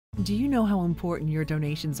Do you know how important your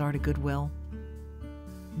donations are to Goodwill?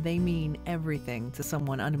 They mean everything to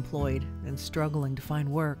someone unemployed and struggling to find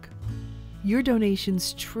work. Your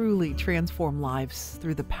donations truly transform lives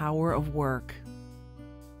through the power of work.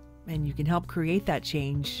 And you can help create that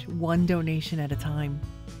change one donation at a time.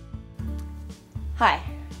 Hi,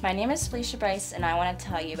 my name is Felicia Bryce, and I want to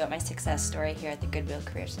tell you about my success story here at the Goodwill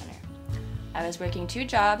Career Center. I was working 2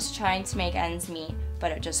 jobs trying to make ends meet,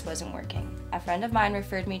 but it just wasn't working. A friend of mine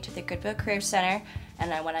referred me to the Goodwill Career Center,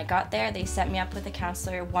 and when I got there, they set me up with a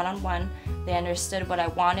counselor one-on-one. They understood what I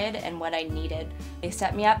wanted and what I needed. They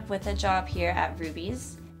set me up with a job here at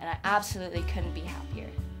Ruby's, and I absolutely couldn't be happier.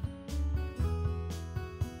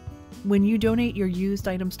 When you donate your used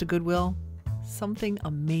items to Goodwill, something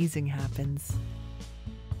amazing happens.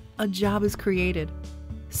 A job is created.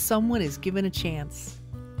 Someone is given a chance,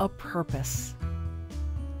 a purpose.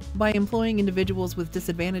 By employing individuals with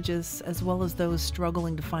disadvantages, as well as those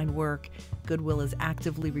struggling to find work, Goodwill is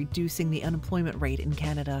actively reducing the unemployment rate in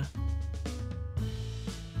Canada.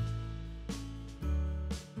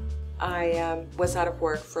 I was out of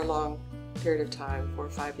work for a long period of time, 4 or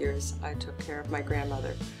 5 years. I took care of my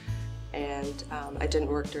grandmother, and I didn't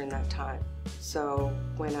work during that time. So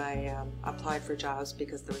when I applied for jobs,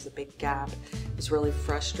 because there was a big gap, it was really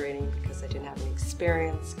frustrating because I didn't have any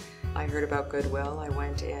experience. I heard about Goodwill, I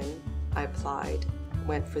went in, I applied,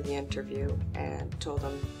 went for the interview, and told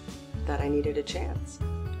them that I needed a chance.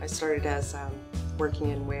 I started as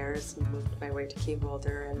working in wares, moved my way to key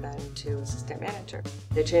holder, and then to assistant manager.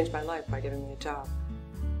 They changed my life by giving me a job.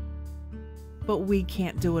 But we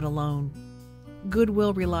can't do it alone.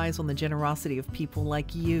 Goodwill relies on the generosity of people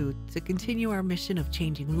like you to continue our mission of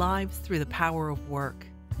changing lives through the power of work.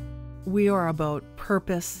 We are about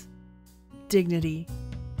purpose, dignity,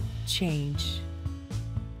 change.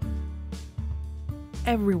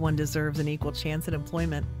 Everyone deserves an equal chance at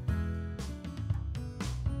employment.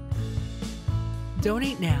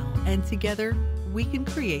 Donate now, and together we can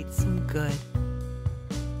create some good.